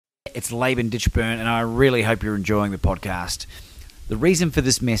It's Laban Ditchburn, and I really hope you're enjoying the podcast. The reason for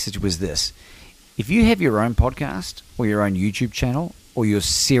this message was this. If you have your own podcast or your own YouTube channel, or you're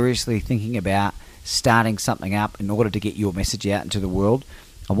seriously thinking about starting something up in order to get your message out into the world,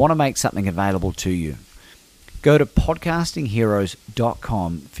 I want to make something available to you. Go to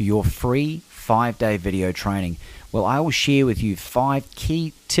podcastingheroes.com for your free 5-day video training. Well, I will share with you 5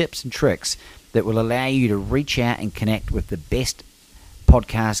 key tips and tricks that will allow you to reach out and connect with the best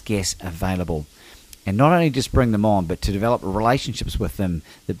podcast guests available. And not only just bring them on, but to develop relationships with them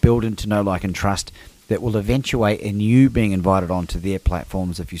that build into know, like, and trust that will eventuate in you being invited onto their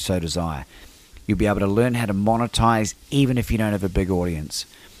platforms if you so desire. You'll be able to learn how to monetize even if you don't have a big audience.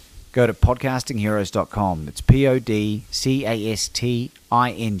 Go to podcastingheroes.com. It's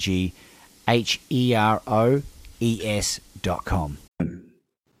podcastingheroes.com.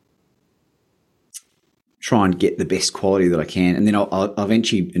 Try and get the best quality that I can, and then I'll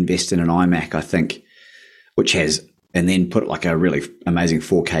eventually invest in an iMac, I think, which has, and then put like a really amazing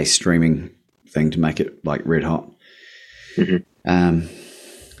 4K streaming thing to make it like red hot. Mm-hmm.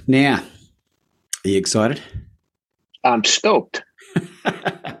 Now, are you excited? I'm stoked.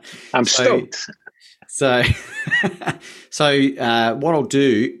 I'm stoked. So what I'll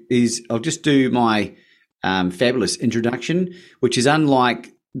do is I'll just do my fabulous introduction, which is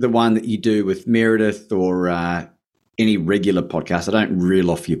unlike the one that you do with Meredith or any regular podcast. I don't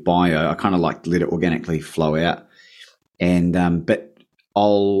reel off your bio. I kind of like to let it organically flow out. And but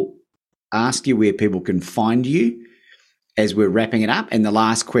I'll ask you where people can find you as we're wrapping it up. And the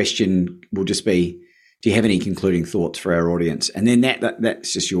last question will just be, do you have any concluding thoughts for our audience? And then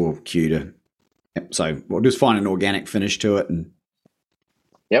that's just your cue to. So we'll just find an organic finish to it. And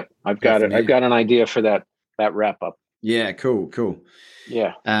yep, I've got it. I've got an idea for that wrap up. Yeah, cool.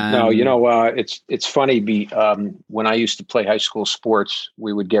 Yeah. No, it's funny. When I used to play high school sports,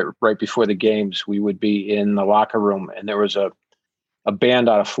 we would get right before the games. We would be in the locker room, and there was a band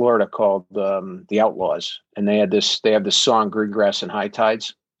out of Florida called the Outlaws, and they have this song "Green Grass and High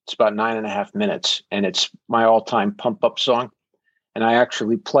Tides." It's about 9.5 minutes, and it's my all-time pump-up song. And I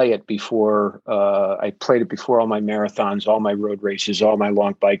actually play it before. I played it before all my marathons, all my road races, all my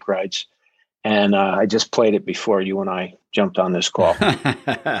long bike rides. And I just played it before you and I jumped on this call.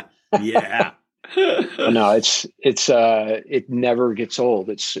 Yeah. No, it never gets old.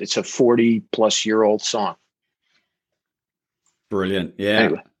 It's a 40-plus-year-old song. Brilliant. Yeah.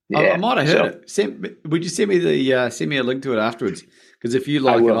 Anyway, I might have heard it. Would you send me a link to it afterwards? Because if you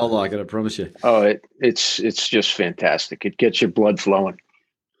like it, I'll like it. I promise you. Oh, it's just fantastic. It gets your blood flowing.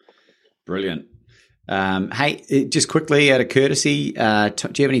 Brilliant. Hey, just quickly, out of courtesy, do you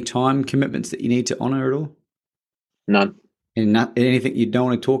have any time commitments that you need to honour at all? None. And anything you don't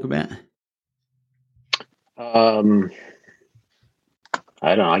want to talk about? I don't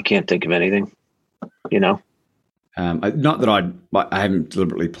know. I can't think of anything. Not that I haven't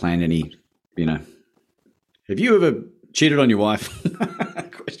deliberately planned any. Have you ever cheated on your wife?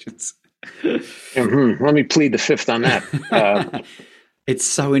 Questions. Mm-hmm. Let me plead the fifth on that. It's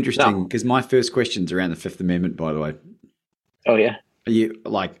so interesting because my first question's around the Fifth Amendment, by the way. Oh yeah. You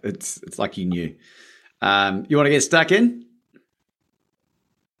it's like you knew. You want to get stuck in?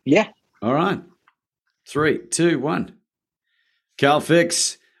 Yeah. All right. 3, 2, 1. Carl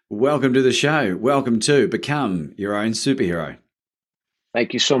Fix, welcome to the show. Welcome to Become Your Own Superhero.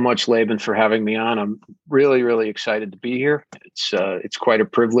 Thank you so much, Laban, for having me on. I'm really, really excited to be here. It's quite a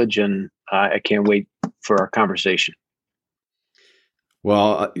privilege, and I can't wait for our conversation.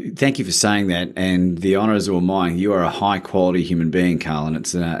 Well, thank you for saying that, and the honour is all mine. You are a high-quality human being, Carl, and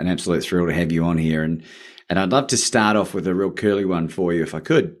it's an absolute thrill to have you on here. And I'd love to start off with a real curly one for you, if I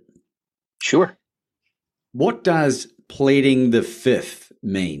could. Sure. What does pleading the fifth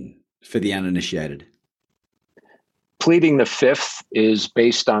mean for the uninitiated? Pleading the fifth is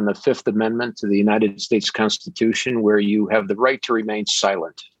based on the Fifth Amendment to the United States Constitution, where you have the right to remain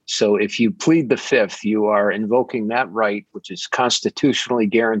silent. So if you plead the fifth, you are invoking that right, which is constitutionally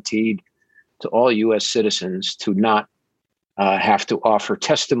guaranteed to all U.S. citizens to not have to offer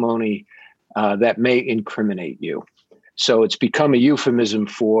testimony that may incriminate you. So it's become a euphemism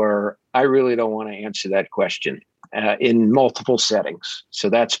for, I really don't want to answer that question in multiple settings. So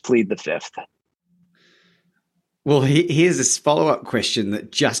that's plead the fifth. Well, here's this follow-up question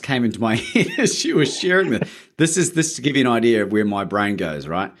that just came into my head as you were sharing that. This is to give you an idea of where my brain goes,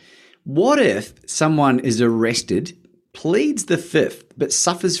 right? What if someone is arrested, pleads the fifth, but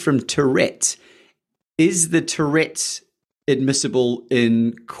suffers from Tourette's? Is the Tourette's admissible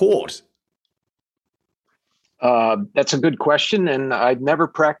in court? That's a good question, and I'd never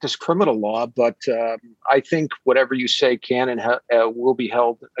practiced criminal law, but I think whatever you say can and will be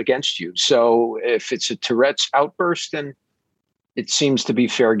held against you. So if it's a Tourette's outburst, then it seems to be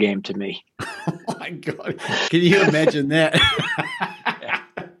fair game to me. Oh my God. Can you imagine that?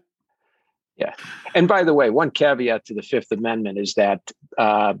 Yeah. And by the way, one caveat to the Fifth Amendment is that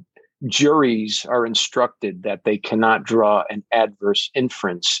juries are instructed that they cannot draw an adverse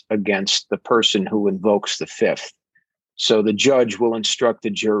inference against the person who invokes the Fifth. So the judge will instruct the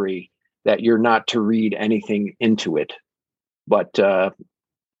jury that you're not to read anything into it. But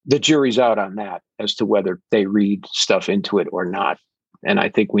the jury's out on that as to whether they read stuff into it or not. And I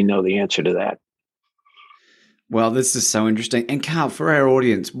think we know the answer to that. Well, this is so interesting. And Carl, for our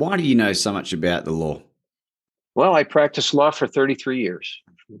audience, why do you know so much about the law? Well, I practiced law for 33 years,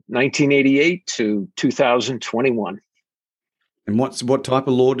 1988 to 2021. And what type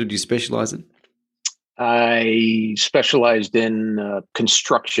of law did you specialize in? I specialized in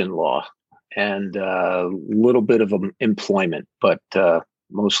construction law and a little bit of employment, but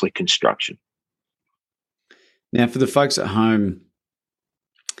mostly construction. Now, for the folks at home,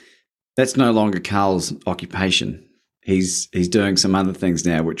 that's no longer Carl's occupation. He's doing some other things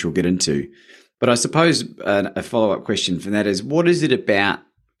now, which we'll get into. But I suppose a follow-up question from that is, what is it about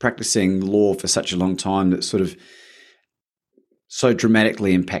practicing law for such a long time that sort of so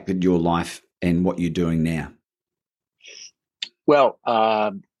dramatically impacted your life and what you're doing now? Well,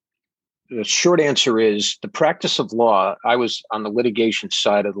 the short answer is the practice of law. I was on the litigation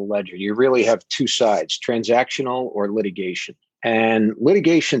side of the ledger. You really have two sides, transactional or litigation. And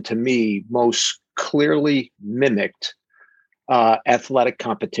litigation, to me, most clearly mimicked athletic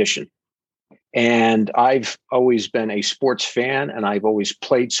competition. And I've always been a sports fan, and I've always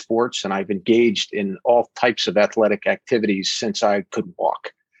played sports, and I've engaged in all types of athletic activities since I could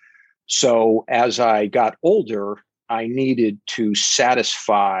walk. So as I got older, I needed to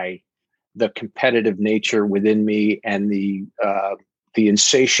satisfy the competitive nature within me and the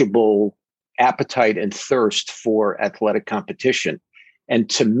insatiable appetite and thirst for athletic competition. And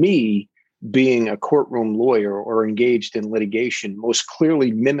to me, being a courtroom lawyer or engaged in litigation most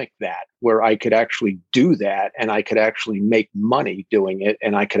clearly mimicked that, where I could actually do that and I could actually make money doing it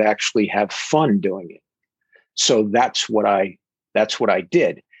and I could actually have fun doing it. So that's what I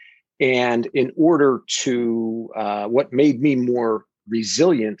did. And in order to, what made me more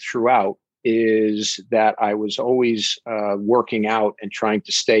resilient throughout is that I was always working out and trying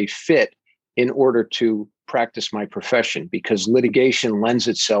to stay fit in order to practice my profession, because litigation lends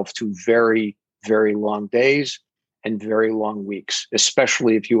itself to very, very long days and very long weeks,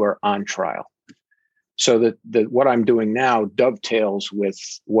 especially if you are on trial. So that what I'm doing now dovetails with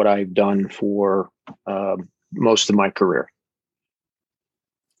what I've done for most of my career.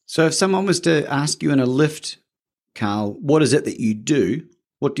 So if someone was to ask you in a lift, Carl, what is it that you do?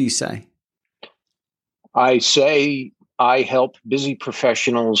 What do you say? I say I help busy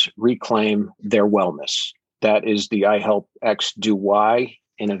professionals reclaim their wellness. That is the I help X do Y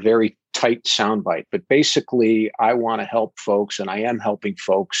in a very tight soundbite. But basically, I want to help folks, and I am helping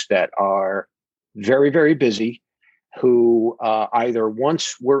folks that are very, very busy, who either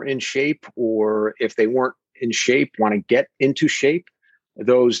once were in shape, or if they weren't in shape, want to get into shape.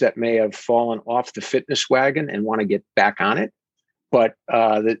 Those that may have fallen off the fitness wagon and want to get back on it. But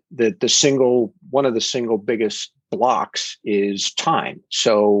one of the single biggest blocks is time.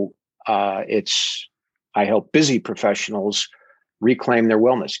 So I help busy professionals reclaim their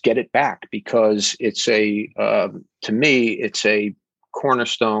wellness, get it back, because it's to me, it's a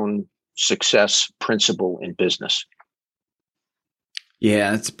cornerstone success principle in business.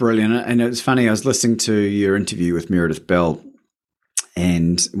 Yeah, that's brilliant. And it was funny, I was listening to your interview with Meredith Bell,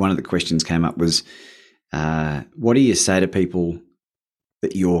 and one of the questions came up was, what do you say to people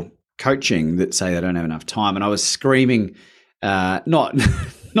that you're coaching that say they don't have enough time? And I was screaming, not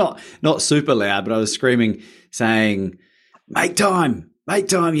super loud, but I was screaming, saying, make time,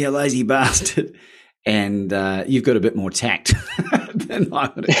 you lazy bastard. And you've got a bit more tact than I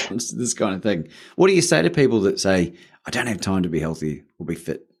when it comes to this kind of thing. What do you say to people that say, I don't have time to be healthy or be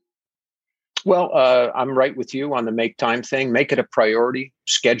fit? Well, I'm right with you on the make time thing. Make it a priority,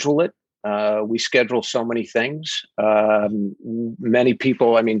 schedule it. We schedule so many things. Many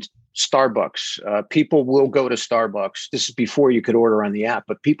people, Starbucks, people will go to Starbucks. This is before you could order on the app,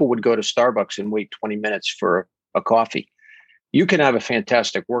 but people would go to Starbucks and wait 20 minutes for a coffee. You can have a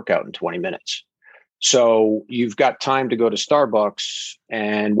fantastic workout in 20 minutes. So you've got time to go to Starbucks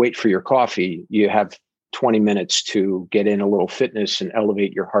and wait for your coffee. You have 20 minutes to get in a little fitness and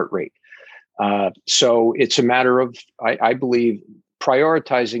elevate your heart rate. So it's a matter of, I believe,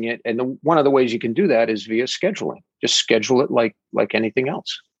 prioritizing it. And one of the ways you can do that is via scheduling. Just schedule it like anything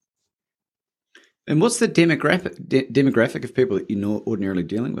else. And what's the demographic of people that you're ordinarily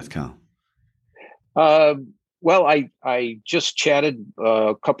dealing with, Carl? Well, I just chatted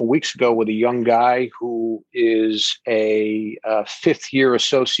a couple weeks ago with a young guy who is a fifth-year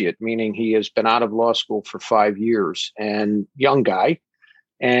associate, meaning he has been out of law school for 5 years, and young guy,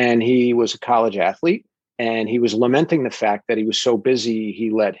 and he was a college athlete, and he was lamenting the fact that he was so busy he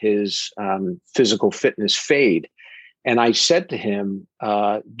let his physical fitness fade. And I said to him,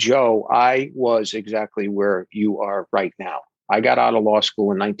 Joe, I was exactly where you are right now. I got out of law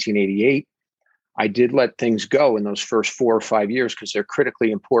school in 1988. I did let things go in those first 4 or 5 years because they're critically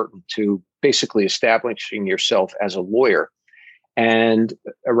important to basically establishing yourself as a lawyer. And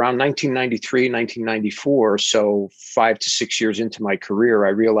around 1993, 1994, so 5 to 6 years into my career, I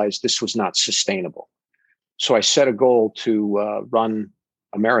realized this was not sustainable. So I set a goal to run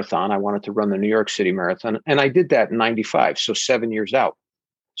a marathon. I wanted to run the New York City Marathon. And I did that in 95, so 7 years out.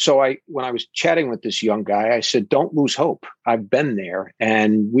 So when I was chatting with this young guy, I said, don't lose hope. I've been there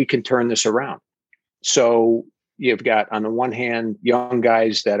and we can turn this around. So you've got, on the one hand, young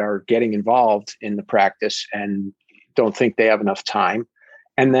guys that are getting involved in the practice and don't think they have enough time.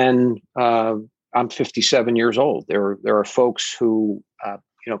 And then I'm 57 years old. There are folks who, a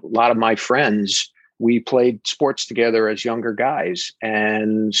lot of my friends, we played sports together as younger guys,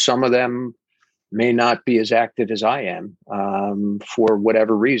 and some of them may not be as active as I am for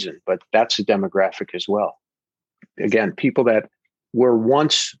whatever reason, but that's a demographic as well. Again, people that were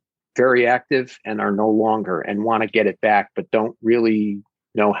once very active and are no longer and want to get it back, but don't really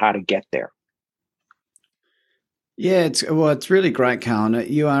know how to get there. Yeah, it's really great, Carl.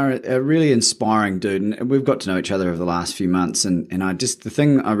 You are a really inspiring dude, and we've got to know each other over the last few months. And the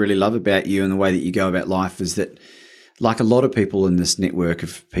thing I really love about you and the way that you go about life is that, like a lot of people in this network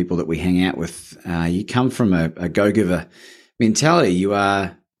of people that we hang out with, you come from a go-giver mentality. You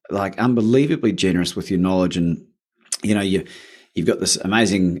are like unbelievably generous with your knowledge, and you've got this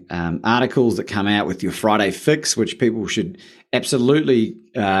amazing articles that come out with your Friday Fix, which people should absolutely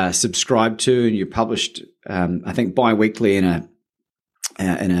subscribe to, and you're published, I think, bi-weekly in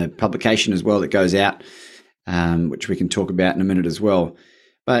a publication as well that goes out, which we can talk about in a minute as well.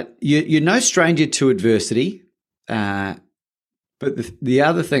 But you're no stranger to adversity. But the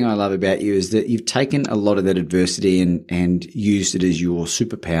other thing I love about you is that you've taken a lot of that adversity and used it as your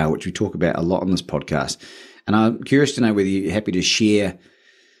superpower, which we talk about a lot on this podcast. And I'm curious to know whether you're happy to share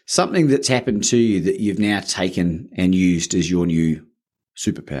something that's happened to you that you've now taken and used as your new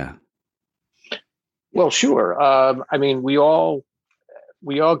superpower. Well, sure. I mean, we all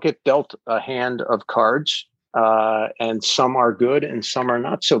get dealt a hand of cards, and some are good and some are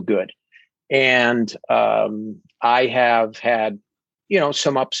not so good. And I have had,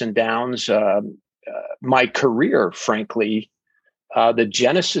 some ups and downs. My career, frankly, the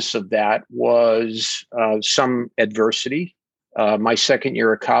genesis of that was some adversity. My second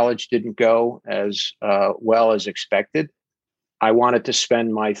year of college didn't go as well as expected. I wanted to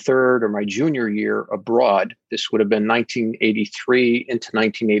spend my third or my junior year abroad. This would have been 1983 into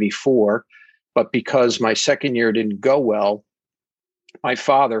 1984. But because my second year didn't go well, my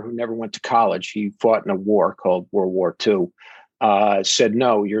father, who never went to college, he fought in a war called World War II, said,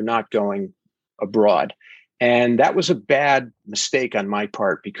 no, you're not going abroad. And that was a bad mistake on my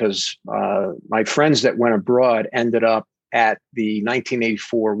part because my friends that went abroad ended up at the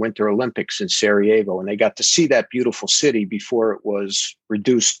 1984 Winter Olympics in Sarajevo, and they got to see that beautiful city before it was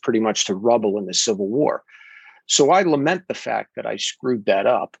reduced pretty much to rubble in the Civil War. So I lament the fact that I screwed that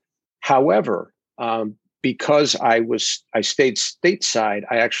up. However, because I stayed stateside,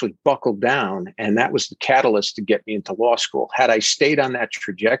 I actually buckled down, and that was the catalyst to get me into law school. Had I stayed on that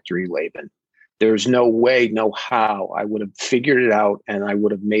trajectory, Laban, there's no way, no how I would have figured it out and I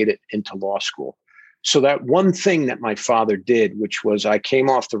would have made it into law school. So that one thing that my father did, which was I came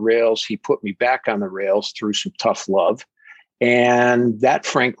off the rails, he put me back on the rails through some tough love. And that,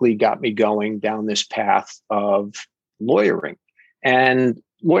 frankly, got me going down this path of lawyering. And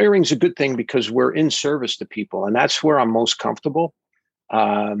lawyering is a good thing because we're in service to people, and that's where I'm most comfortable.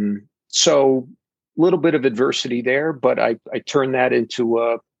 So a little bit of adversity there, but I turned that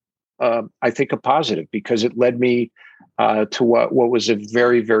into I think a positive because it led me to what was a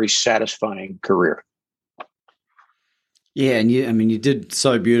very, very satisfying career. Yeah, and you did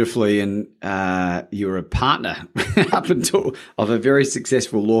so beautifully, and you were a partner up until of a very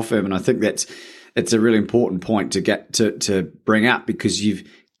successful law firm, and I think it's a really important point to get to bring up because you've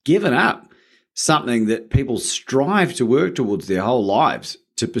given up something that people strive to work towards their whole lives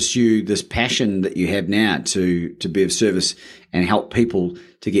to pursue this passion that you have now to be of service and help people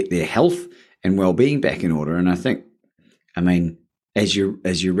to get their health and well-being back in order. And I think, I mean, as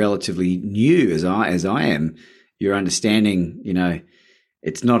you're relatively new as I am, you're understanding,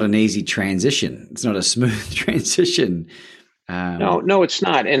 it's not an easy transition. It's not a smooth transition. No, it's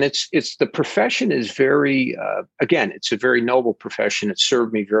not. And it's the profession is very, again, it's a very noble profession. It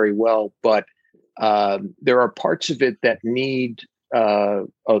served me very well, but there are parts of it that need a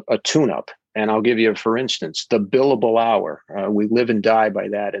tune-up. And I'll give you, for instance, the billable hour. We live and die by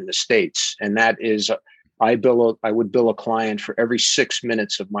that in the States. And that is, I would bill a client for every 6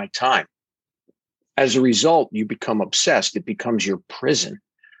 minutes of my time. As a result, you become obsessed. It becomes your prison.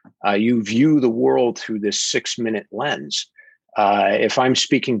 You view the world through this 6-minute lens. If I'm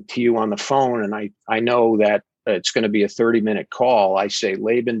speaking to you on the phone and I know that it's going to be a 30-minute call, I say,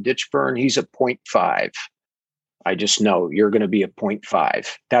 Laban Ditchburn, he's a 0.5. I just know you're going to be a 0.5.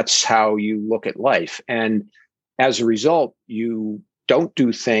 That's how you look at life. And as a result, you don't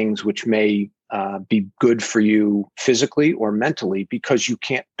do things which may be good for you physically or mentally because you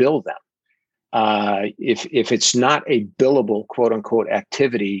can't bill them. If it's not a billable, quote unquote,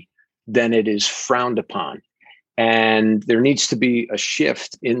 activity, then it is frowned upon. And there needs to be a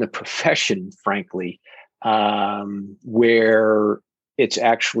shift in the profession, frankly, where it's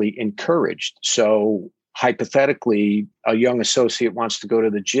actually encouraged. So hypothetically, a young associate wants to go to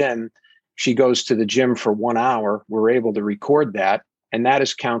the gym. She goes to the gym for 1 hour. We're able to record that, and that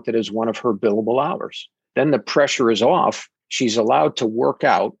is counted as one of her billable hours. Then the pressure is off. She's allowed to work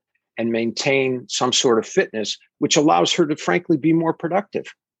out and maintain some sort of fitness, which allows her to, frankly, be more productive.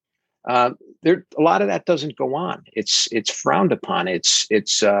 A lot of that doesn't go on. It's frowned upon. It's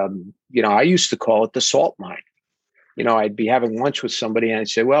I used to call it the salt mine. I'd be having lunch with somebody and I'd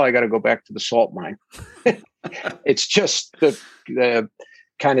say, well, I got to go back to the salt mine. It's just the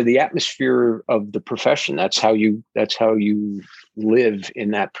kind of the atmosphere of the profession. That's how you live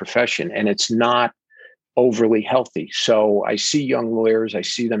in that profession. And it's not overly healthy. So I see young lawyers, I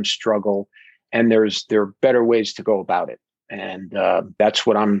see them struggle, and there are better ways to go about it. And that's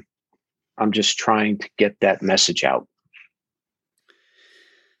what I'm just trying to get that message out.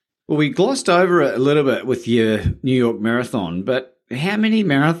 Well, we glossed over it a little bit with your New York Marathon, but how many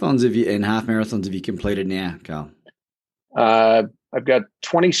marathons and half marathons have you completed now, Carl? I've got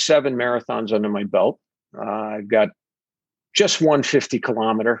 27 marathons under my belt. I've got just 150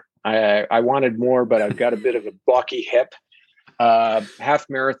 kilometer. I wanted more, but I've got a bit of a bulky hip. Half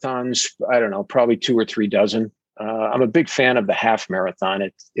marathons, I don't know, probably 2 or 3 dozen. I'm a big fan of the half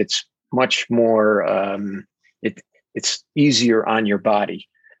marathon. It's much more, it's easier on your body.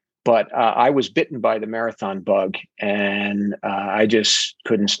 But I was bitten by the marathon bug, and I just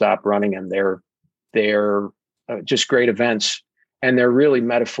couldn't stop running them. They're just great events, and they're really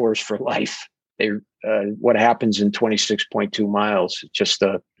metaphors for life. What happens in 26.2 miles, just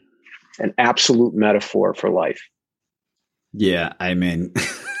an absolute metaphor for life. Yeah, amen.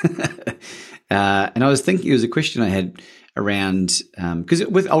 And I was thinking, it was a question I had around, because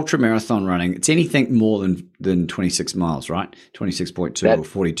with ultra marathon running, it's anything more than 26 miles, right? 26.2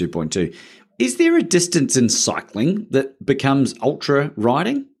 or 42.2. Is there a distance in cycling that becomes ultra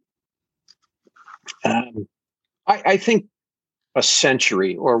riding? I think a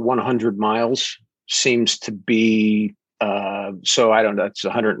century or 100 miles seems to be, so I don't know, it's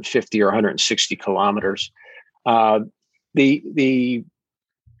 150 or 160 kilometers. The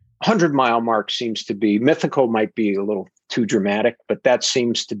 100-mile mark seems to be mythical, might be a little too dramatic, but that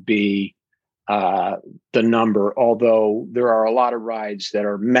seems to be the number, although there are a lot of rides that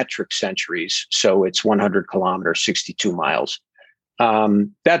are metric centuries. So it's 100 kilometers, 62 miles.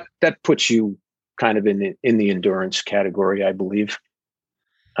 That puts you kind of in the endurance category, I believe,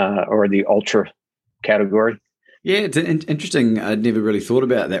 or the ultra category. Yeah, it's interesting. I'd never really thought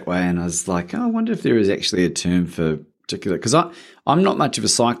about it that way. And I was like, I wonder if there is actually a term for particular, because I'm not much of a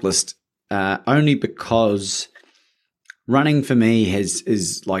cyclist, only because running for me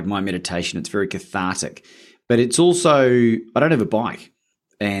is like my meditation. It's very cathartic, but it's also, I don't have a bike,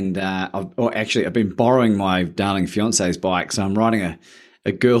 and I've been borrowing my darling fiance's bike, so I'm riding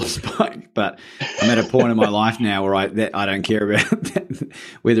a girl's bike. But I'm at a point in my life now where I don't care about that,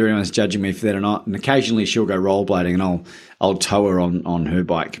 whether anyone's judging me for that or not. And occasionally she'll go rollerblading, and I'll tow her on her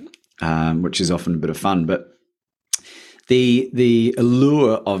bike, which is often a bit of fun. But the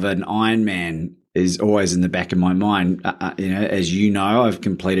allure of an Ironman is always in the back of my mind. As you know, I've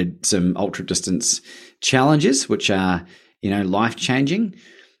completed some ultra distance challenges, which are, life-changing.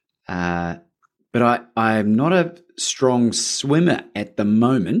 But I'm not a strong swimmer at the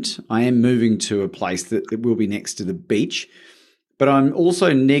moment. I am moving to a place that will be next to the beach. but I'm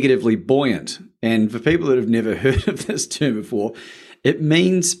also negatively buoyant. And for people that have never heard of this term before, it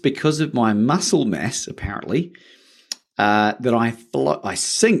means because of my muscle mass, apparently, that I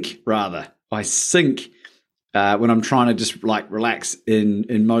sink when I'm trying to just like relax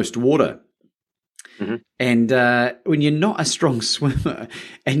in most water. Mm-hmm. And when you're not a strong swimmer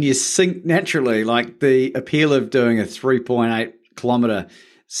and you sink naturally, like the appeal of doing a 3.8 kilometer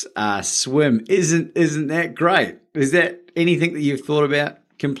swim isn't that great? Is that anything that you've thought about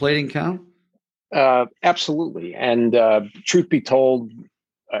completing, Carl? Absolutely. And truth be told,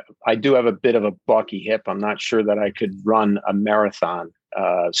 I do have a bit of a bulky hip. I'm not sure that I could run a marathon.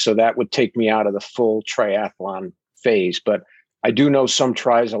 So that would take me out of the full triathlon phase. But I do know some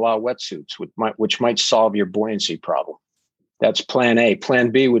tries allow wetsuits, which might solve your buoyancy problem. That's plan A.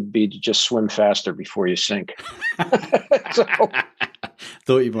 Plan B would be to just swim faster before you sink.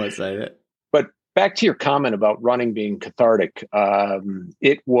 Thought you might say that. But back to your comment about running being cathartic.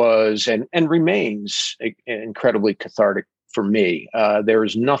 It was and remains incredibly cathartic for me.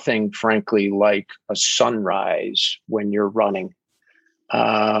 There's nothing, frankly, like a sunrise when you're running.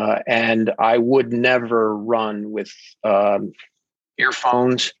 And I would never run with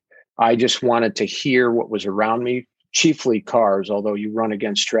earphones. I just wanted to hear what was around me, chiefly cars, although you run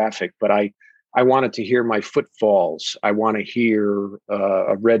against traffic. But I wanted to hear my footfalls. I want to hear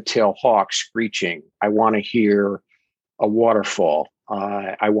a red-tailed hawk screeching. I want to hear a waterfall.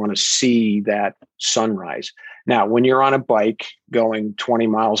 I want to see that sunrise. Now, when you're on a bike going 20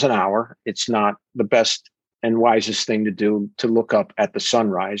 miles an hour, it's not the best and wisest thing to do to look up at the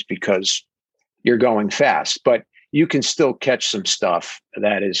sunrise because you're going fast. But you can still catch some stuff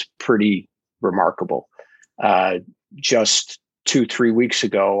that is pretty remarkable. Just 2-3 weeks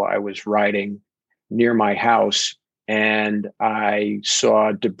ago, I was riding near my house and I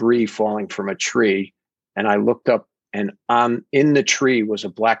saw debris falling from a tree. And I looked up and in the tree was a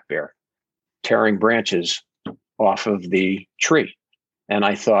black bear tearing branches off of the tree. And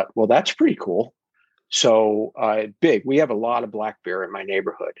I thought, well, that's pretty cool. So big. We have a lot of black bear in my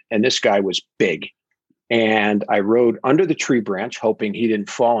neighborhood. And this guy was big. And I rode under the tree branch, hoping he didn't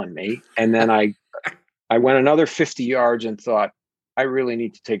fall on me. And then I went another 50 yards and thought, I really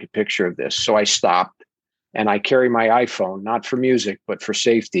need to take a picture of this. So I stopped and I carry my iPhone, not for music, but for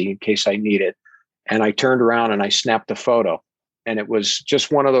safety in case I need it. And I turned around and I snapped a photo. And it was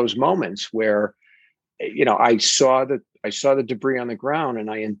just one of those moments where, you know, I saw the debris on the ground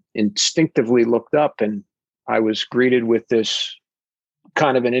and I instinctively looked up and I was greeted with this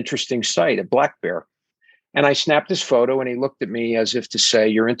kind of an interesting sight, a black bear. And I snapped his photo and he looked at me as if to say,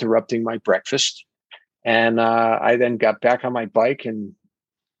 you're interrupting my breakfast. And I then got back on my bike and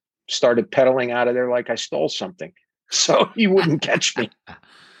started pedaling out of there like I stole something. So he wouldn't catch me.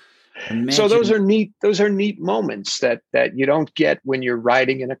 Imagine. So those are neat moments that you don't get when you're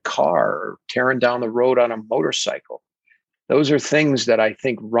riding in a car or tearing down the road on a motorcycle. Those are things that I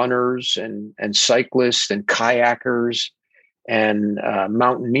think runners and cyclists and kayakers and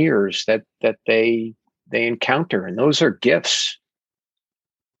mountaineers that they encounter, and those are gifts.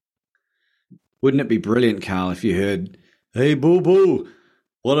 Wouldn't it be brilliant, Carl, if you heard, "Hey, boo boo,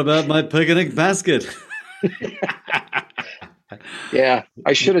 what about my picnic basket?" Yeah,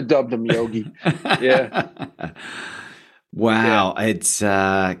 I should have dubbed him Yogi. Yeah. Wow, yeah. It's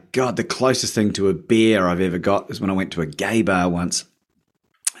God, the closest thing to a beer I've ever got is when I went to a gay bar once,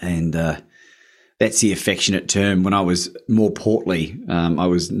 and that's the affectionate term. When I was more portly, I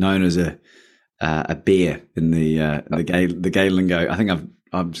was known as a bear in the gay lingo. I think I've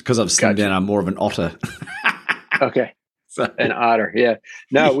because I've slimmed down, I'm more of an otter. Okay, so. An otter. Yeah.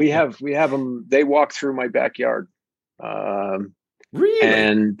 No, we have them. They walk through my backyard. Really?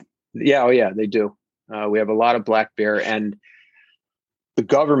 And yeah, oh yeah, they do. We have a lot of black bear, and the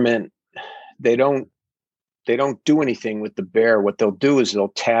government, they don't do anything with the bear. What they'll do is they'll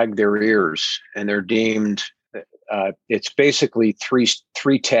tag their ears, and they're deemed. It's basically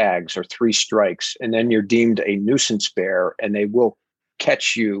three tags or 3 strikes, and then you're deemed a nuisance bear, and they will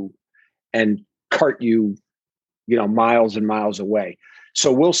catch you and cart you, miles and miles away.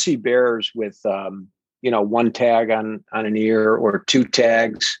 So we'll see bears with, 1 tag on an ear, or 2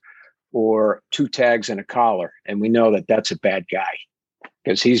 tags, or 2 tags and a collar. And we know that that's a bad guy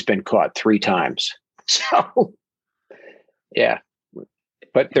because he's been caught 3 times. So, yeah,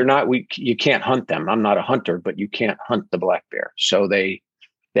 but they're not, you can't hunt them. I'm not a hunter, but you can't hunt the black bear. So they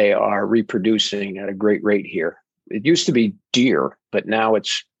are reproducing at a great rate here. It used to be deer, but now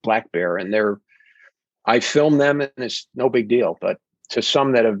it's black bear, and I film them and it's no big deal, but to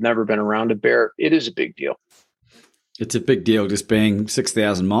some that have never been around a bear, it is a big deal. It's a big deal just being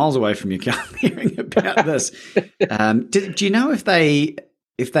 6,000 miles away from your car hearing about this. Do you know if they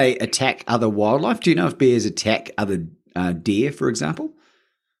attack other wildlife? Do you know if bears attack other deer, for example?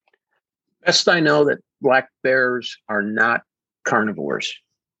 Best I know that black bears are not carnivores.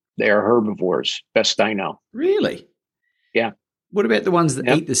 They are herbivores, best I know. Really? Yeah. What about the ones that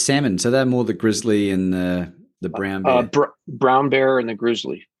eat the salmon? So they're more the grizzly and the brown bear. Brown bear and the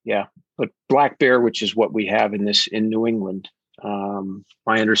grizzly, yeah. But black bear, which is what we have in New England,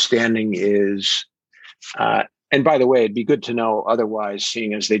 my understanding is, and by the way, it'd be good to know otherwise,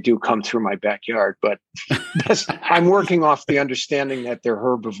 seeing as they do come through my backyard. But I'm working off the understanding that they're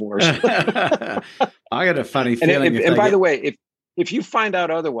herbivores. I got a funny feeling. And by the way, if you find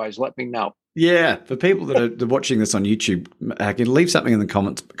out otherwise, let me know. Yeah, for people that are watching this on YouTube, can leave something in the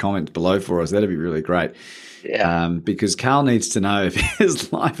comments below for us. That'd be really great. Yeah. Because Carl needs to know if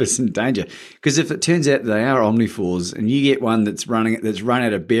his life is in danger. Because if it turns out they are omnivores, and you get one that's run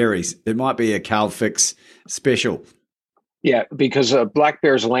out of berries, it might be a Carl Fix special. Yeah, because black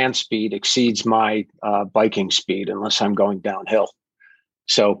bear's land speed exceeds my biking speed unless I'm going downhill.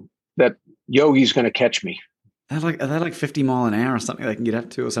 So that Yogi's going to catch me. Are they like 50 mile an hour or something they can get up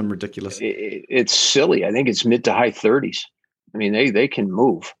to, or something ridiculous? It's silly. I think it's mid to high 30s. I mean, they can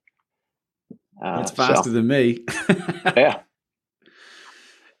move. That's faster than me. Yeah.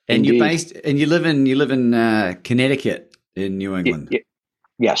 And Indeed. You live in Connecticut in New England.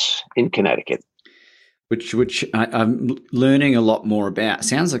 Yes, in Connecticut. Which I'm learning a lot more about.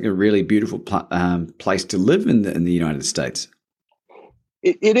 Sounds like a really beautiful place to live in the United States.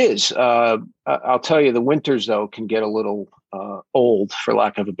 It is. I'll tell you, the winters, though, can get a little old, for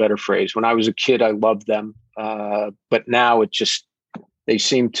lack of a better phrase. When I was a kid, I loved them. But now they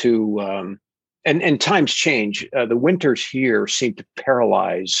seem to, and times change. The winters here seem to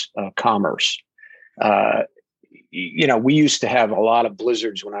paralyze commerce. We used to have a lot of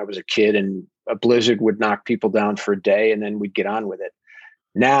blizzards when I was a kid, and a blizzard would knock people down for a day, and then we'd get on with it.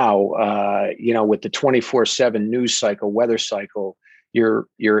 Now, with the 24/7 news cycle, weather cycle, you're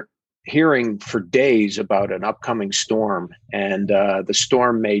hearing for days about an upcoming storm, and the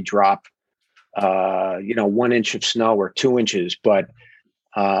storm may drop, 1 inch of snow or 2 inches, but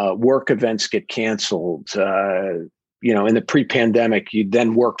work events get canceled. In the pre-pandemic, you'd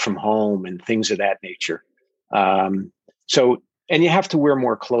then work from home and things of that nature. And you have to wear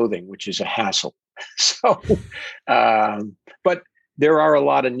more clothing, which is a hassle. But there are a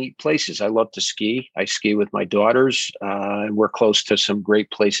lot of neat places. I love to ski. I ski with my daughters, and we're close to some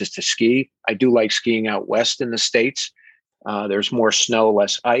great places to ski. I do like skiing out west in the States. There's more snow,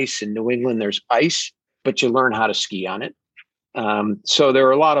 less ice. In New England, there's ice, but you learn how to ski on it. So there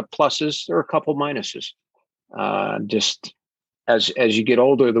are a lot of pluses. There are a couple minuses. Just as you get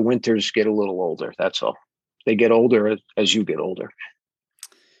older, the winters get a little older. That's all. They get older as you get older.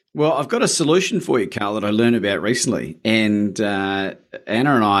 Well, I've got a solution for you, Carl, that I learned about recently. And Anna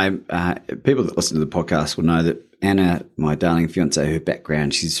and I, people that listen to the podcast will know that Anna, my darling fiancée, her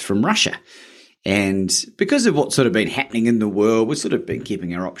background, she's from Russia. And because of what's sort of been happening in the world, we've sort of been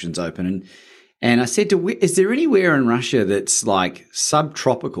keeping our options open. And I said to her, is there anywhere in Russia that's like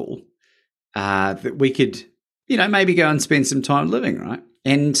subtropical that we could, maybe go and spend some time living, right?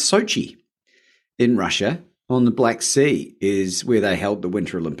 And Sochi in Russia on the Black Sea is where they held the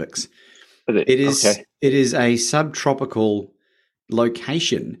Winter Olympics. It is a subtropical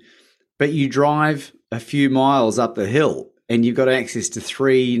location, but you drive a few miles up the hill and you've got access to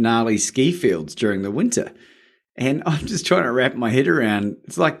 3 gnarly ski fields during the winter. And I'm just trying to wrap my head around.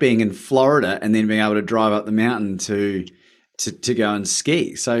 It's like being in Florida and then being able to drive up the mountain to go and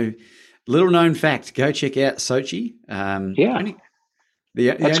ski. So, little known fact: go check out Sochi.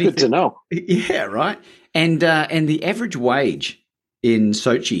 That's good to know. Yeah, right. And the average wage in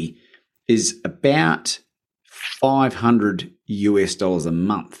Sochi is about $500 a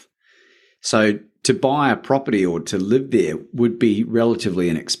month. So to buy a property or to live there would be relatively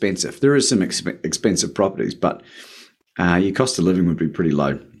inexpensive. There is some expensive properties, but your cost of living would be pretty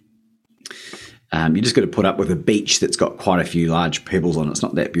low. You just got to put up with a beach that's got quite a few large pebbles on it. It's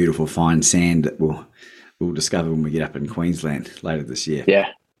not that beautiful fine sand that we'll discover when we get up in Queensland later this year.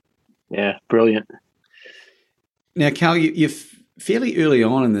 Yeah, brilliant. Now, Carl, you're fairly early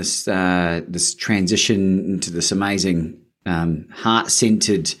on in this transition into this amazing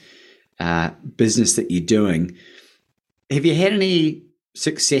heart-centered business that you're doing. Have you had any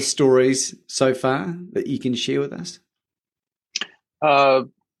success stories so far that you can share with us?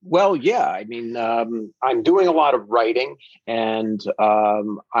 Well, yeah. I mean, I'm doing a lot of writing, and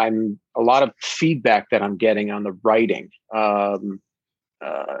I'm a lot of feedback that I'm getting on the writing.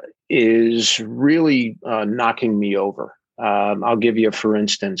 is really knocking me over. I'll give you for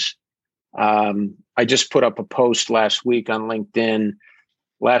instance. I just put up a post last week on LinkedIn.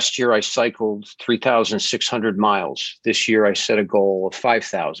 Last year, I cycled 3,600 miles. This year, I set a goal of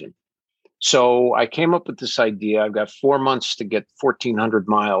 5,000. So I came up with this idea. I've got 4 months to get 1,400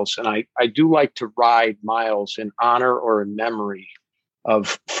 miles. And I do like to ride miles in honor or in memory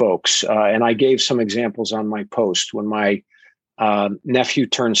of folks. And I gave some examples on my post. When my nephew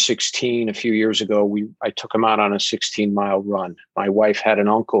turned 16 a few years ago, I took him out on a 16-mile run. My wife had an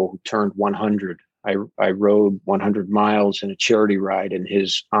uncle who turned 100. I rode 100 miles in a charity ride in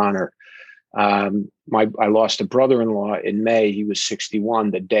his honor. I lost a brother-in-law in May. He was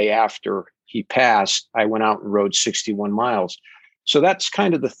 61. The day after he passed, I went out and rode 61 miles. So that's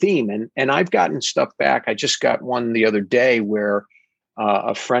kind of the theme. And I've gotten stuff back. I just got one the other day where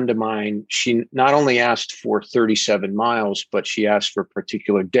a friend of mine, she not only asked for 37 miles, but she asked for a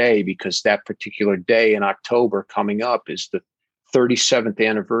particular day because that particular day in October coming up is the 37th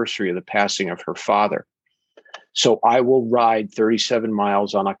anniversary of the passing of her father. So I will ride 37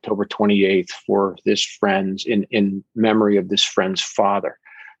 miles on October 28th for this friend's in memory of this friend's father.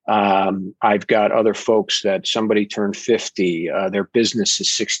 I've got other folks that somebody turned 50. Their business is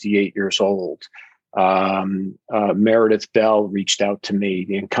 68 years old. Meredith Bell reached out to me,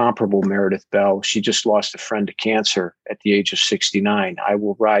 the incomparable Meredith Bell. She just lost a friend to cancer at the age of 69. I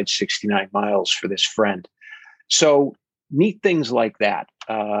will ride 69 miles for this friend. So neat things like that.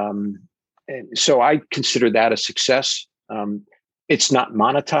 And so I consider that a success. It's not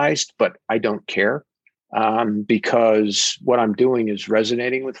monetized, but I don't care because what I'm doing is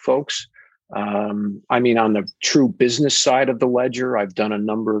resonating with folks. I mean, on the true business side of the ledger, I've done a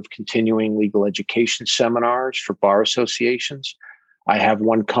number of continuing legal education seminars for bar associations. I have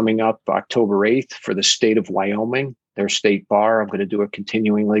one coming up October 8th for the state of Wyoming, their state bar. I'm going to do a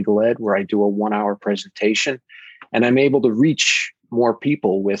continuing legal ed where I do a 1-hour presentation. And I'm able to reach more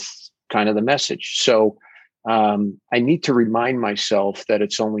people with kind of the message. So I need to remind myself that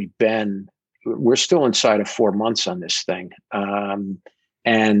we're still inside of 4 months on this thing.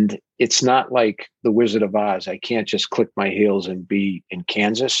 And it's not like the Wizard of Oz. I can't just click my heels and be in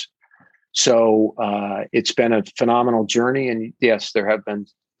Kansas. So it's been a phenomenal journey. And yes, there have been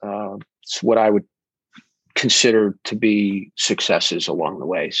what I would consider to be successes along the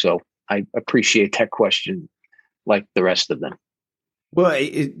way. So I appreciate that question like the rest of them. Well,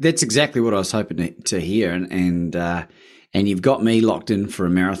 that's exactly what I was hoping to hear. And you've got me locked in for a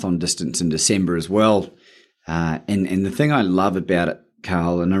marathon distance in December as well. And the thing I love about it,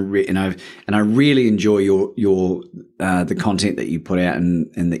 Carl, and I really enjoy your the content that you put out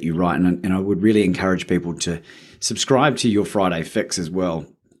and that you write, and I would really encourage people to subscribe to your Friday Fix as well,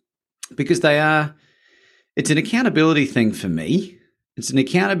 because it's an accountability thing for me. It's an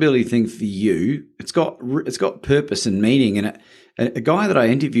accountability thing for you. It's got purpose and meaning. And a guy that I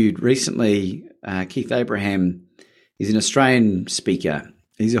interviewed recently, Keith Abraham, he's an Australian speaker.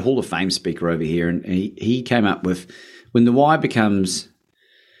 He's a Hall of Fame speaker over here, and he came up with when the why becomes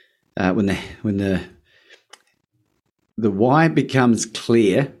when the why becomes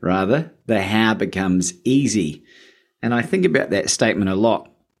clear, rather, the how becomes easy. And I think about that statement a lot.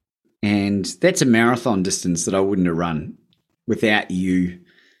 And that's a marathon distance that I wouldn't have run without you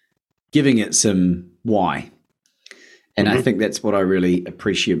giving it some why. And I think that's what I really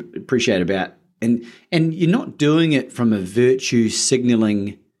appreciate about. And you're not doing it from a virtue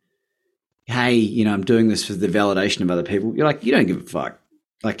signaling, hey, I'm doing this for the validation of other people. You're like, you don't give a fuck.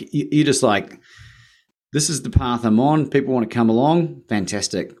 Like, you're just like, this is the path I'm on. People want to come along.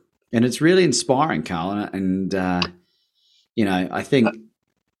 Fantastic. And it's really inspiring, Carl. And I think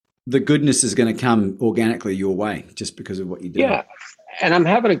the goodness is going to come organically your way just because of what you do. Yeah. And I'm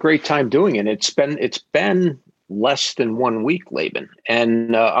having a great time doing it. It's been less than 1 week, Laban.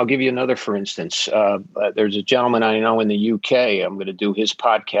 And I'll give you another, for instance. There's a gentleman I know in the UK. I'm going to do his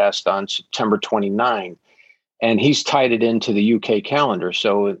podcast on September 29. And he's tied it into the UK calendar.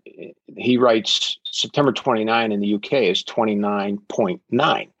 So he writes September 29 in the UK is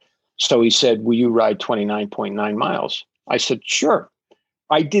 29.9. So he said, will you ride 29.9 miles? I said, sure.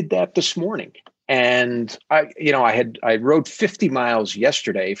 I did that this morning. And I rode 50 miles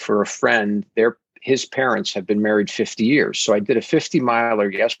yesterday for a friend. His parents have been married 50 years. So I did a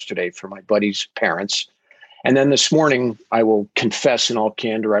 50-miler yesterday for my buddy's parents. And then this morning, I will confess in all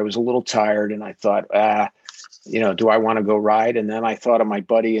candor, I was a little tired and I thought, do I want to go ride? And then I thought of my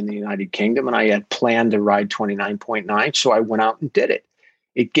buddy in the United Kingdom and I had planned to ride 29.9. So I went out and did it.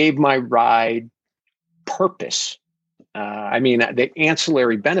 It gave my ride purpose. The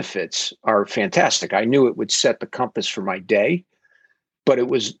ancillary benefits are fantastic. I knew it would set the compass for my day. but it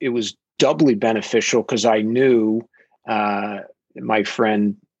was doubly beneficial because I knew my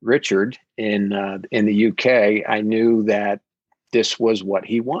friend Richard in the UK. I knew that this was what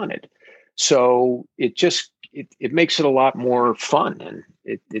he wanted, so it makes it a lot more fun, and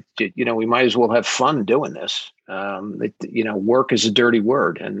it we might as well have fun doing this. Work is a dirty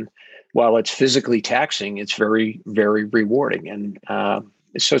word, and while it's physically taxing, it's very, very rewarding, and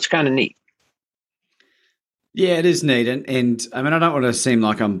so it's kind of neat. Yeah, it is neat, and I mean, I don't want to seem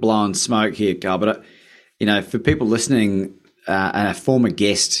like I'm blowing smoke here, Carl, but for people listening, and a former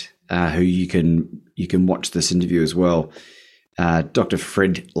guest who you can watch this interview as well, Dr.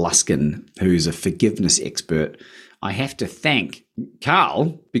 Fred Luskin, who's a forgiveness expert. I have to thank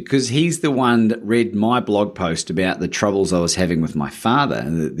Carl because he's the one that read my blog post about the troubles I was having with my father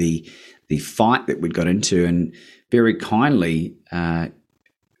and the fight that we'd got into, and very kindly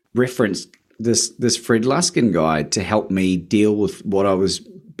referenced this Fred Luskin guy to help me deal with what I was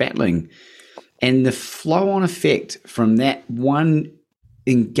battling. And the flow-on effect from that one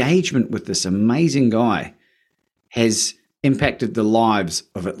engagement with this amazing guy has impacted the lives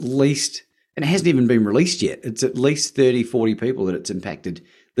of at least, and it hasn't even been released yet, it's at least 30, 40 people that it's impacted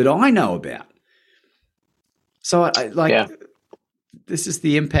that I know about. So this is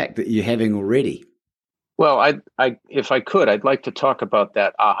the impact that you're having already. Well, I if I could, I'd like to talk about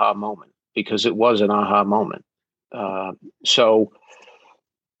that aha moment, because it was an aha moment. So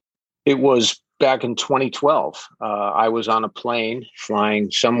it was back in 2012. I was on a plane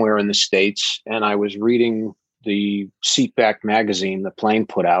flying somewhere in the States, and I was reading the Seatback magazine the plane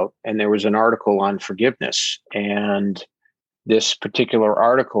put out, and there was an article on forgiveness. And this particular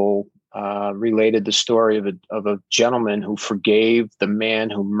article related the story of a gentleman who forgave the man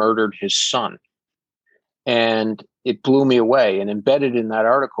who murdered his son. And it blew me away. And embedded in that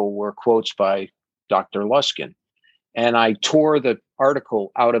article were quotes by Dr. Luskin. And I tore the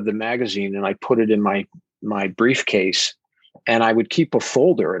article out of the magazine and I put it in my briefcase. And I would keep a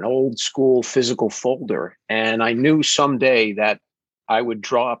folder, an old school physical folder. And I knew someday that I would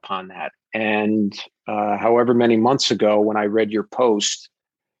draw upon that. And however many months ago, when I read your post,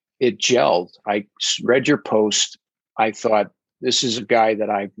 it gelled. I read your post. I thought, this is a guy that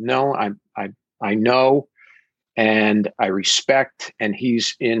I know, I know, and I respect, and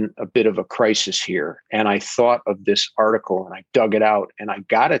he's in a bit of a crisis here. And I thought of this article, and I dug it out, and I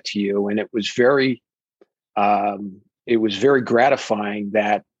got it to you, and it was very gratifying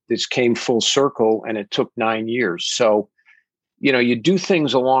that this came full circle, and it took 9 years. So, you do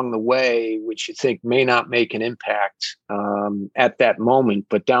things along the way which you think may not make an impact at that moment,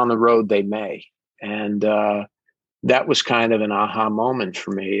 but down the road they may. And that was kind of an aha moment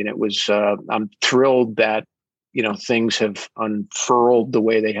for me. And it was, I'm thrilled that, things have unfurled the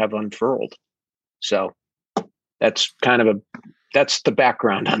way they have unfurled. So that's that's the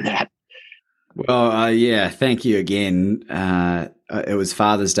background on that. Well, yeah, thank you again. It was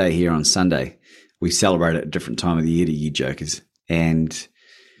Father's Day here on Sunday. We celebrate at a different time of the year to you jokers. And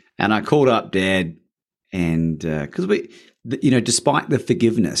I called up Dad, and because despite the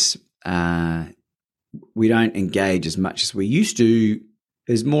forgiveness, we don't engage as much as we used to.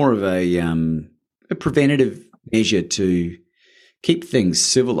 As more of a preventative measure to keep things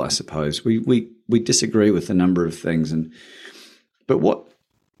civil, I suppose. We disagree with a number of things, but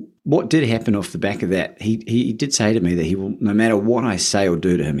what did happen off the back of that? He did say to me that he will, no matter what I say or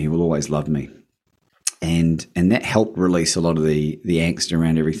do to him, he will always love me. And that helped release a lot of the angst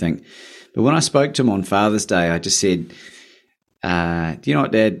around everything. But when I spoke to him on Father's Day, I just said, do you know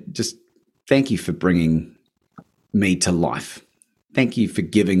what, Dad? Just thank you for bringing me to life. Thank you for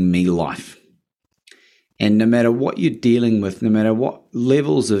giving me life. And no matter what you're dealing with, no matter what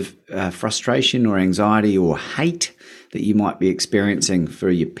levels of frustration or anxiety or hate that you might be experiencing for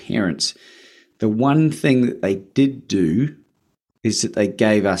your parents, the one thing that they did do is that they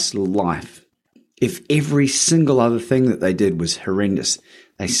gave us life. If every single other thing that they did was horrendous,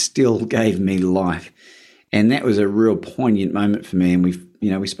 they still gave me life. And that was a real poignant moment for me. And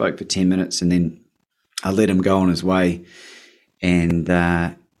we spoke for 10 minutes, and then I let him go on his way. And,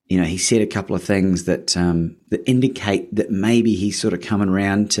 he said a couple of things that indicate that maybe he's sort of coming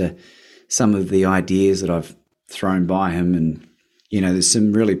around to some of the ideas that I've thrown by him. And, there's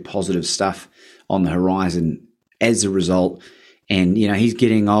some really positive stuff on the horizon as a result. And, he's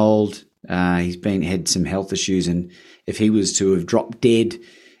getting old. He's had some health issues, and if he was to have dropped dead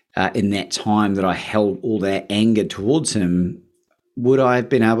in that time that I held all that anger towards him, would I have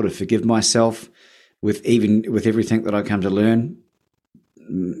been able to forgive myself with everything that I come to learn?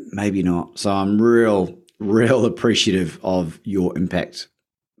 Maybe not. So I'm real appreciative of your impact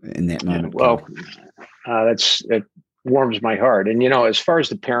in that moment. Well, that's warms my heart. And, you know, as far as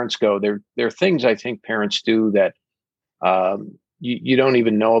the parents go, there are things I think parents do that you don't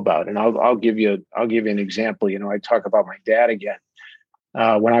even know about. And I'll give you an example. You know, I talk about my dad again.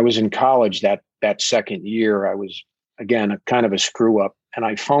 When I was in college, that second year, I was, again, a kind of a screw up. And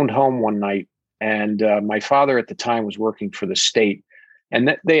I phoned home one night, and my father at the time was working for the state,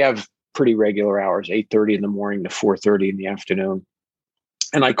 and they have pretty regular hours, 8:30 in the morning to 4:30 in the afternoon.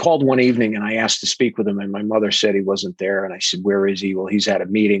 And I called one evening and I asked to speak with him, and my mother said he wasn't there. And I said, "Where is he?" "Well, he's at a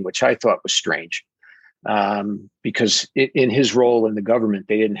meeting," which I thought was strange, because in his role in the government,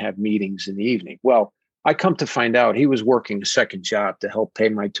 they didn't have meetings in the evening. Well, I come to find out he was working a second job to help pay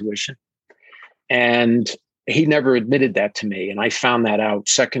my tuition. And he never admitted that to me. And I found that out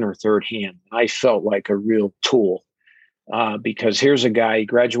second or third hand. I felt like a real tool, because here's a guy, he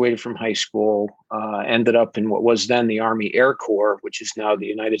graduated from high school, ended up in what was then the Army Air Corps, which is now the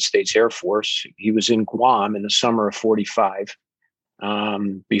United States Air Force. He was in Guam in the summer of 45,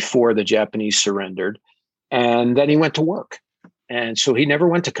 before the Japanese surrendered. And then he went to work. And so he never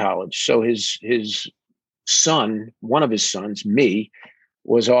went to college. So his son, one of his sons, me,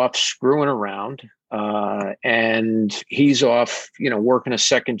 was off screwing around. And he's off, you know, working a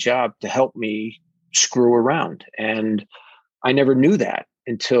second job to help me screw around. And I never knew that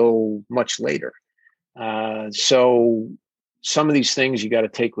until much later. So some of these things you got to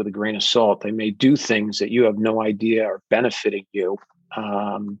take with a grain of salt. They may do things that you have no idea are benefiting you,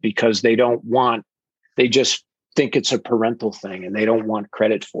 because they just think it's a parental thing and they don't want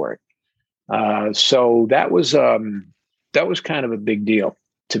credit for it. So that was kind of a big deal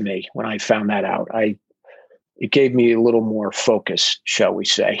to me when I found that out. It gave me a little more focus, shall we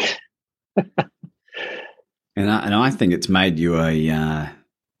say. And I think it's made you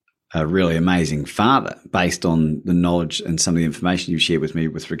a really amazing father based on the knowledge and some of the information you've shared with me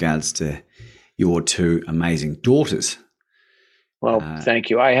with regards to your two amazing daughters. Well, thank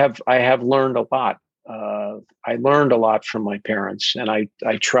you. I have learned a lot. I learned a lot from my parents, and I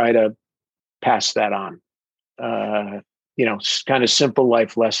try to pass that on. You know, kind of simple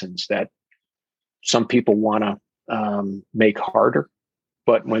life lessons that some people want to make harder,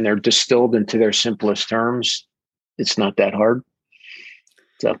 but when they're distilled into their simplest terms, it's not that hard.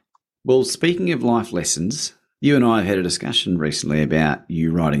 So, well, speaking of life lessons, you and I have had a discussion recently about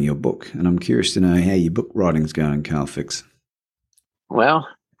you writing your book, and I'm curious to know how your book writing's going, Carl Fix. Well,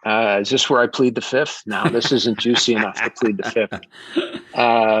 is this where I plead the fifth? No, this isn't juicy enough to plead the fifth.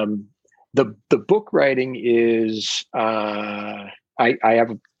 The book writing is, I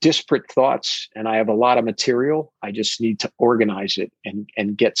have disparate thoughts and I have a lot of material. I just need to organize it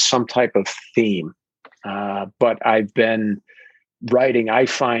and get some type of theme. But I've been writing, I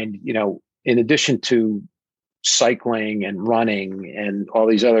find, you know, in addition to cycling and running and all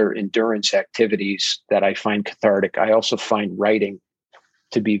these other endurance activities that I find cathartic, I also find writing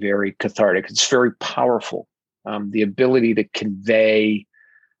to be very cathartic. It's very powerful. The ability to convey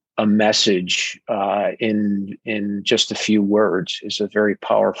a message in just a few words is a very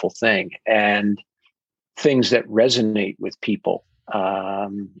powerful thing, and things that resonate with people.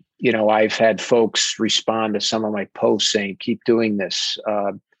 You know, I've had folks respond to some of my posts saying, "Keep doing this.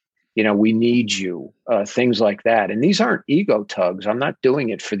 You know, we need you," things like that. And these aren't ego tugs. I'm not doing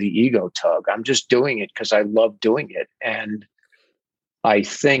it for the ego tug. I'm just doing it because I love doing it. And I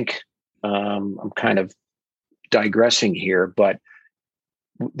think I'm kind of digressing here, but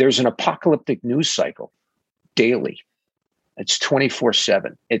there's an apocalyptic news cycle daily. It's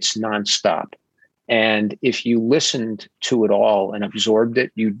 24/7. It's nonstop. And if you listened to it all and absorbed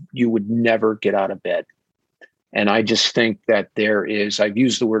it, you would never get out of bed. And I just think that I've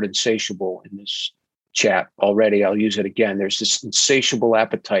used the word insatiable in this chat already. I'll use it again. There's this insatiable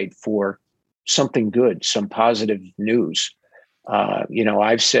appetite for something good, some positive news. You know,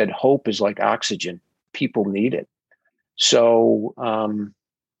 I've said hope is like oxygen. People need it. So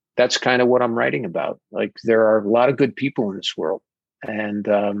that's kind of what I'm writing about. Like, there are a lot of good people in this world.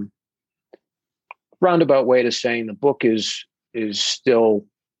 And roundabout way to saying the book is still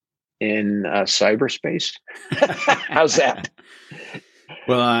in cyberspace. How's that?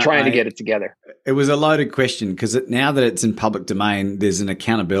 Well, trying to get it together. It was a loaded question because now that it's in public domain, there's an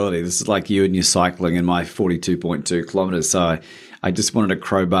accountability. This is like you and your cycling and my 42.2 kilometers. So I just wanted to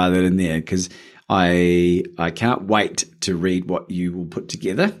crowbar that in there because I can't wait to read what you will put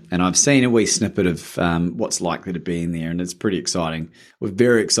together. And I've seen a wee snippet of what's likely to be in there, and it's pretty exciting. Well,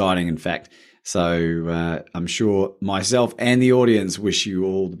 very exciting, in fact. So I'm sure myself and the audience wish you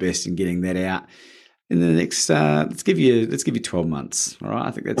all the best in getting that out. in the next, let's give you 12 months. All right.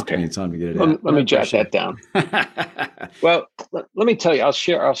 I think that's plenty of time to get it out. Let me jot that down. Well, let me tell you, I'll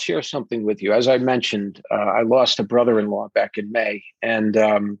share something with you. As I mentioned, I lost a brother-in-law back in May, and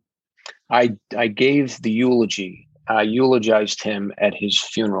I gave the eulogy. I eulogized him at his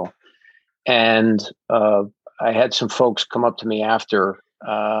funeral, and I had some folks come up to me after,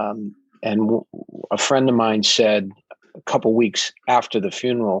 and a friend of mine said a couple weeks after the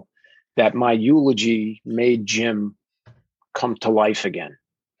funeral that my eulogy made Jim come to life again.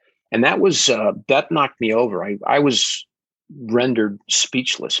 And that was, that knocked me over. I was rendered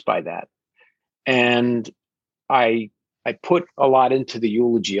speechless by that. And I put a lot into the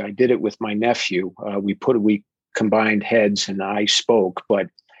eulogy. I did it with my nephew. We combined heads and I spoke, but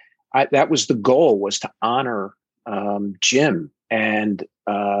that was the goal, was to honor Jim and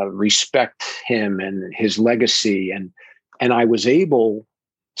respect him and his legacy. And I was able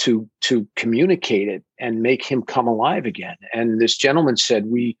to communicate it and make him come alive again. And this gentleman said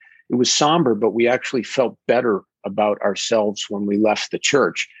it was somber, but we actually felt better about ourselves when we left the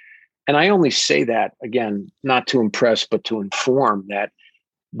church. And I only say that, again, not to impress, but to inform that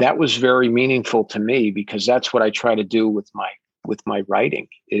was very meaningful to me, because that's what I try to do with my writing,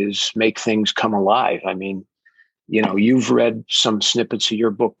 is make things come alive. I mean, you've read some snippets of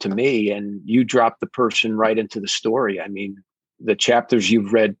your book to me and you drop the person right into the story. I mean, the chapters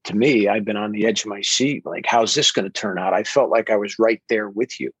you've read to me, I've been on the edge of my seat. Like, how's this going to turn out? I felt like I was right there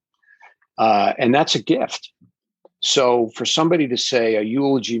with you. And that's a gift. So for somebody to say a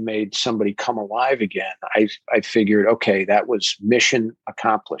eulogy made somebody come alive again, I figured, okay, that was mission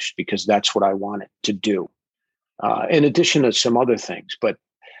accomplished, because that's what I wanted to do. In addition to some other things, but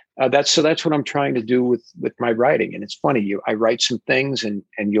that's what I'm trying to do with my writing. And it's funny, I write some things and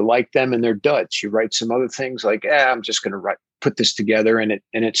you like them and they're duds. You write some other things like, I'm just going to put this together, and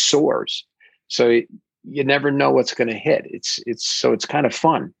it soars. So you never know what's going to hit. It's kind of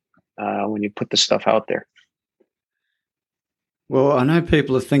fun when you put the stuff out there. Well, I know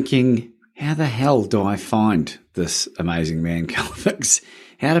people are thinking, how the hell do I find this amazing man, Carl Fix?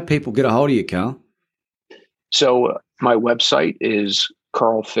 How do people get a hold of you, Carl? So my website is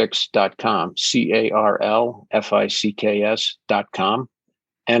carlfix.com, CarlFicks.com.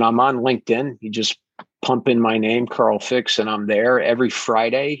 And I'm on LinkedIn. You just pump in my name, Carl Fix, and I'm there. Every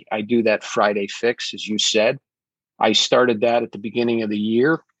Friday, I do that Friday Fix, as you said. I started that at the beginning of the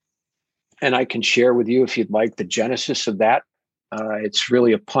year, and I can share with you, if you'd like, the genesis of that. It's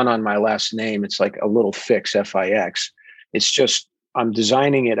really a pun on my last name. It's like a little fix, F-I-X. It's just, I'm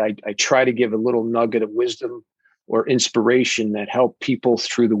designing it. I try to give a little nugget of wisdom or inspiration that help people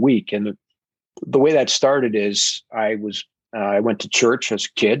through the week. And the way that started is I went to church as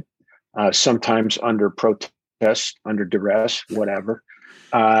a kid, sometimes under protest, under duress, whatever.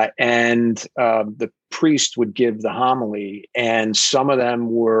 And the priest would give the homily, and some of them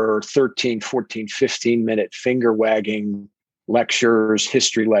were 13, 14, 15-minute finger wagging lectures,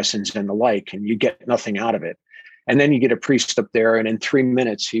 history lessons, and the like, and you get nothing out of it. And then you get a priest up there, and in 3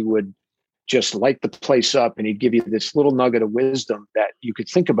 minutes, he would just light the place up, and he'd give you this little nugget of wisdom that you could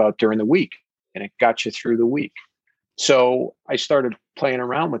think about during the week, and it got you through the week. So I started playing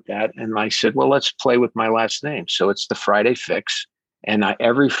around with that, and I said, well, let's play with my last name. So it's the Friday Fix, and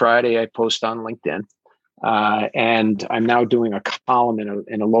every Friday I post on LinkedIn. And I'm now doing a column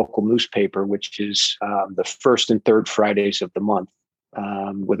in a local newspaper, which is the first and third Fridays of the month,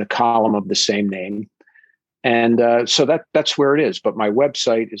 with a column of the same name. And so that's where it is. But my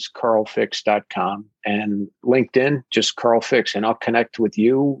website is carlfix.com, and LinkedIn, just Carl Fix. And I'll connect with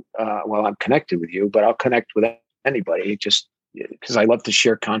you. Well, I'm connected with you, but I'll connect with anybody, just because I love to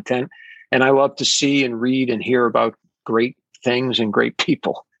share content, and I love to see and read and hear about great things and great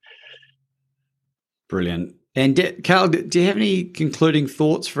people. Brilliant. And Carl, do you have any concluding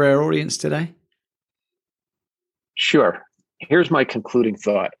thoughts for our audience today? Sure. Here's my concluding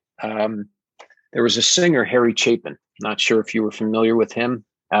thought. There was a singer, Harry Chapin. Not sure if you were familiar with him.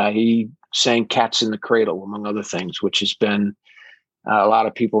 He sang Cats in the Cradle, among other things, which has been, a lot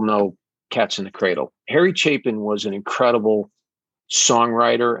of people know Cats in the Cradle. Harry Chapin was an incredible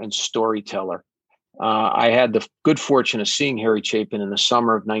songwriter and storyteller. I had the good fortune of seeing Harry Chapin in the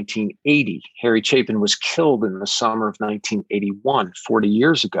summer of 1980. Harry Chapin was killed in the summer of 1981, 40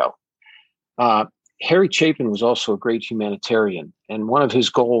 years ago. Harry Chapin was also a great humanitarian, and one of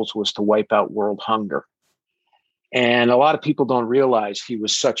his goals was to wipe out world hunger. And a lot of people don't realize he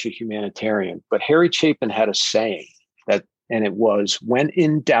was such a humanitarian. But Harry Chapin had a saying and it was, when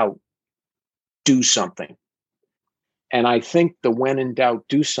in doubt, do something. And I think the when in doubt,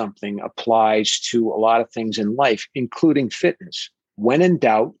 do something applies to a lot of things in life, including fitness. When in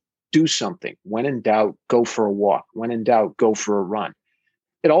doubt, do something. When in doubt, go for a walk. When in doubt, go for a run.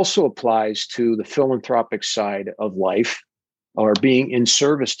 It also applies to the philanthropic side of life, or being in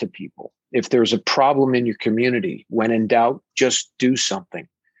service to people. If there's a problem in your community, when in doubt, just do something.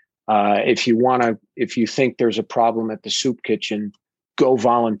 If you think there's a problem at the soup kitchen, go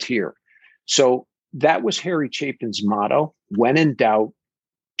volunteer. So that was Harry Chapin's motto: when in doubt,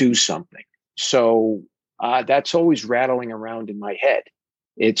 do something. So that's always rattling around in my head.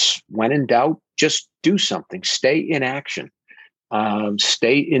 It's when in doubt, just do something. Stay in action.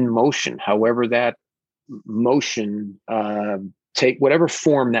 Stay in motion. However that motion take whatever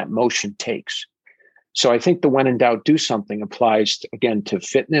form that motion takes. So I think the when in doubt, do something applies again to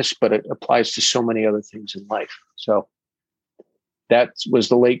fitness, but it applies to so many other things in life. So that was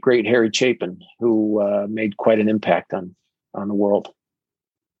the late great Harry Chapin, who made quite an impact on the world.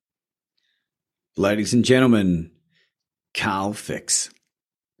 Ladies and gentlemen, Carl Fix.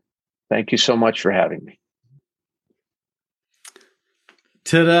 Thank you so much for having me.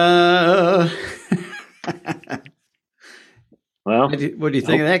 Ta-da! Well, what do you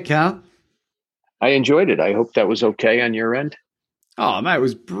think of that, Carl? I enjoyed it. I hope that was okay on your end. Oh, mate, it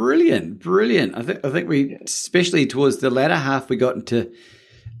was brilliant. I think we, especially towards the latter half, we got into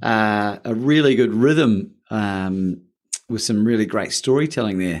a really good rhythm with some really great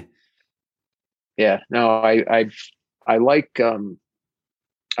storytelling there. Yeah, no, I like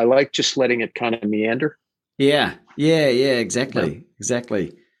just letting it kind of meander. Yeah, exactly.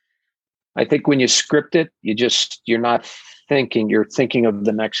 I think when you script it, you're not thinking, you're thinking of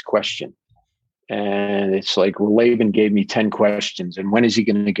the next question. And it's like, well, Laban gave me 10 questions, and when is he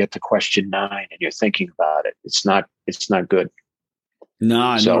going to get to question 9? And you're thinking about it. It's not good.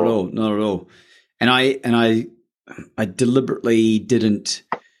 No, not at all. And I deliberately didn't.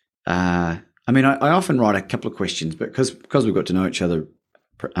 I often write a couple of questions, but because we've got to know each other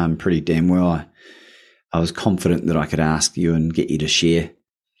pretty damn well, I was confident that I could ask you and get you to share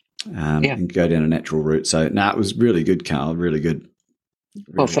and go down a natural route. So, it was really good, Carl. Really good.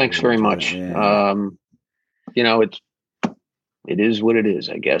 Well, thanks very much. Yeah. It is what it is,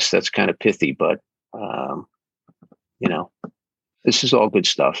 I guess. That's kind of pithy, but this is all good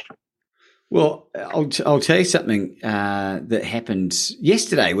stuff. Well, I'll tell you something that happened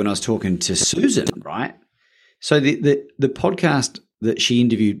yesterday when I was talking to Susan, right? So the podcast that she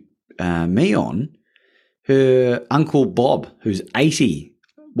interviewed me on, her uncle Bob, who's 80,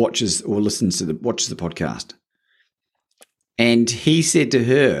 watches the podcast. And he said to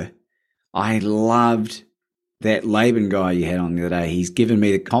her, I loved that Laban guy you had on the other day. He's given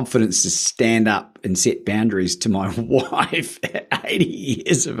me the confidence to stand up and set boundaries to my wife at 80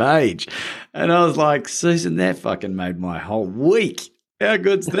 years of age. And I was like, Susan, that fucking made my whole week. How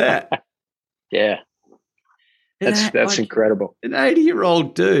good's that? Yeah. That's like, incredible. An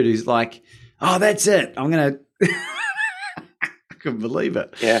 80-year-old dude who's like, oh, that's it. I'm going to – I couldn't believe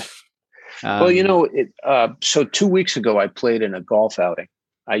it. Yeah. Well, so 2 weeks ago, I played in a golf outing.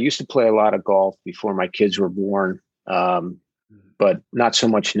 I used to play a lot of golf before my kids were born, but not so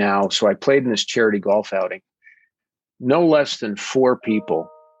much now. So I played in this charity golf outing. No less than 4 people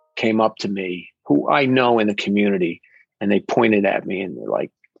came up to me who I know in the community, and they pointed at me and they're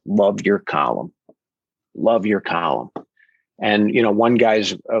like, love your column. Love your column. And, one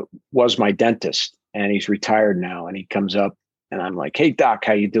guy's was my dentist, and he's retired now, and he comes up. And I'm like, hey, Doc,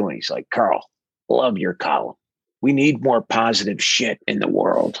 how you doing? He's like, Carl, love your column. We need more positive shit in the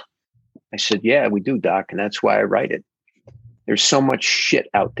world. I said, yeah, we do, Doc. And that's why I write it. There's so much shit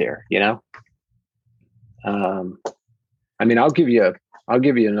out there, I'll give you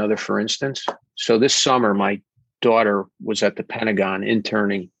another, for instance. So this summer, my daughter was at the Pentagon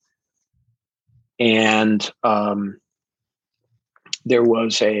interning. And there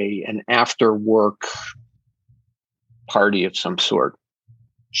was an after work party of some sort.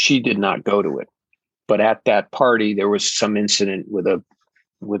 She did not go to it, but at that party there was some incident with a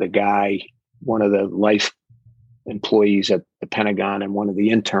guy, one of the life employees at the Pentagon, and one of the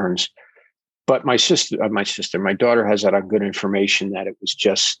interns. But my daughter has that good information that it was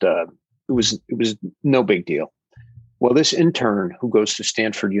just it was no big deal. Well, this intern who goes to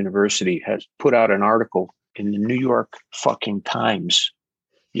Stanford University has put out an article in the New York fucking Times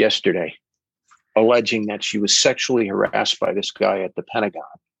yesterday, alleging that she was sexually harassed by this guy at the Pentagon,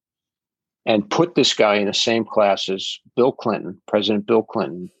 and put this guy in the same class as Bill Clinton, President Bill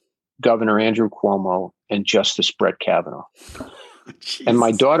Clinton, Governor Andrew Cuomo, and Justice Brett Kavanaugh. And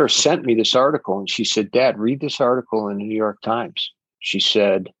my daughter sent me this article, and she said, Dad, read this article in the New York Times. She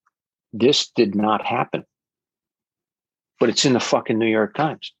said, this did not happen, but it's in the fucking New York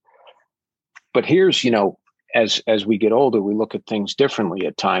Times. But here's, as we get older, we look at things differently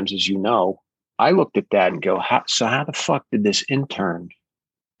at times, as you know. I looked at that and go, how the fuck did this intern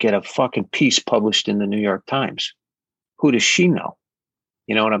get a fucking piece published in the New York Times? Who does she know?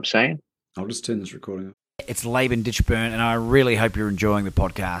 You know what I'm saying? I'll just turn this recording off. It's Laban Ditchburn, and I really hope you're enjoying the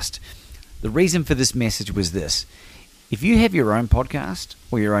podcast. The reason for this message was this. If you have your own podcast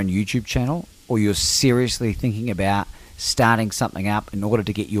or your own YouTube channel, or you're seriously thinking about starting something up in order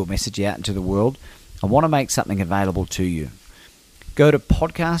to get your message out into the world, I want to make something available to you. Go to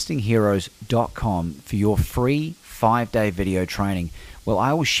podcastingheroes.com for your free 5-day video training. Well,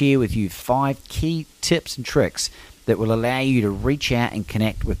 I will share with you 5 key tips and tricks that will allow you to reach out and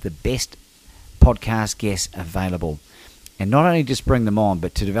connect with the best podcast guests available. And not only just bring them on,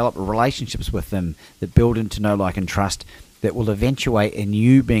 but to develop relationships with them that build into know, like, and trust that will eventuate in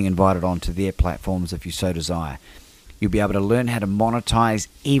you being invited onto their platforms if you so desire. You'll be able to learn how to monetize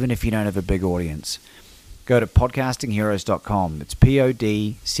even if you don't have a big audience. Go to podcastingheroes.com. It's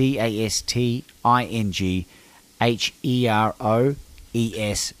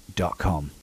podcastingheroes.com.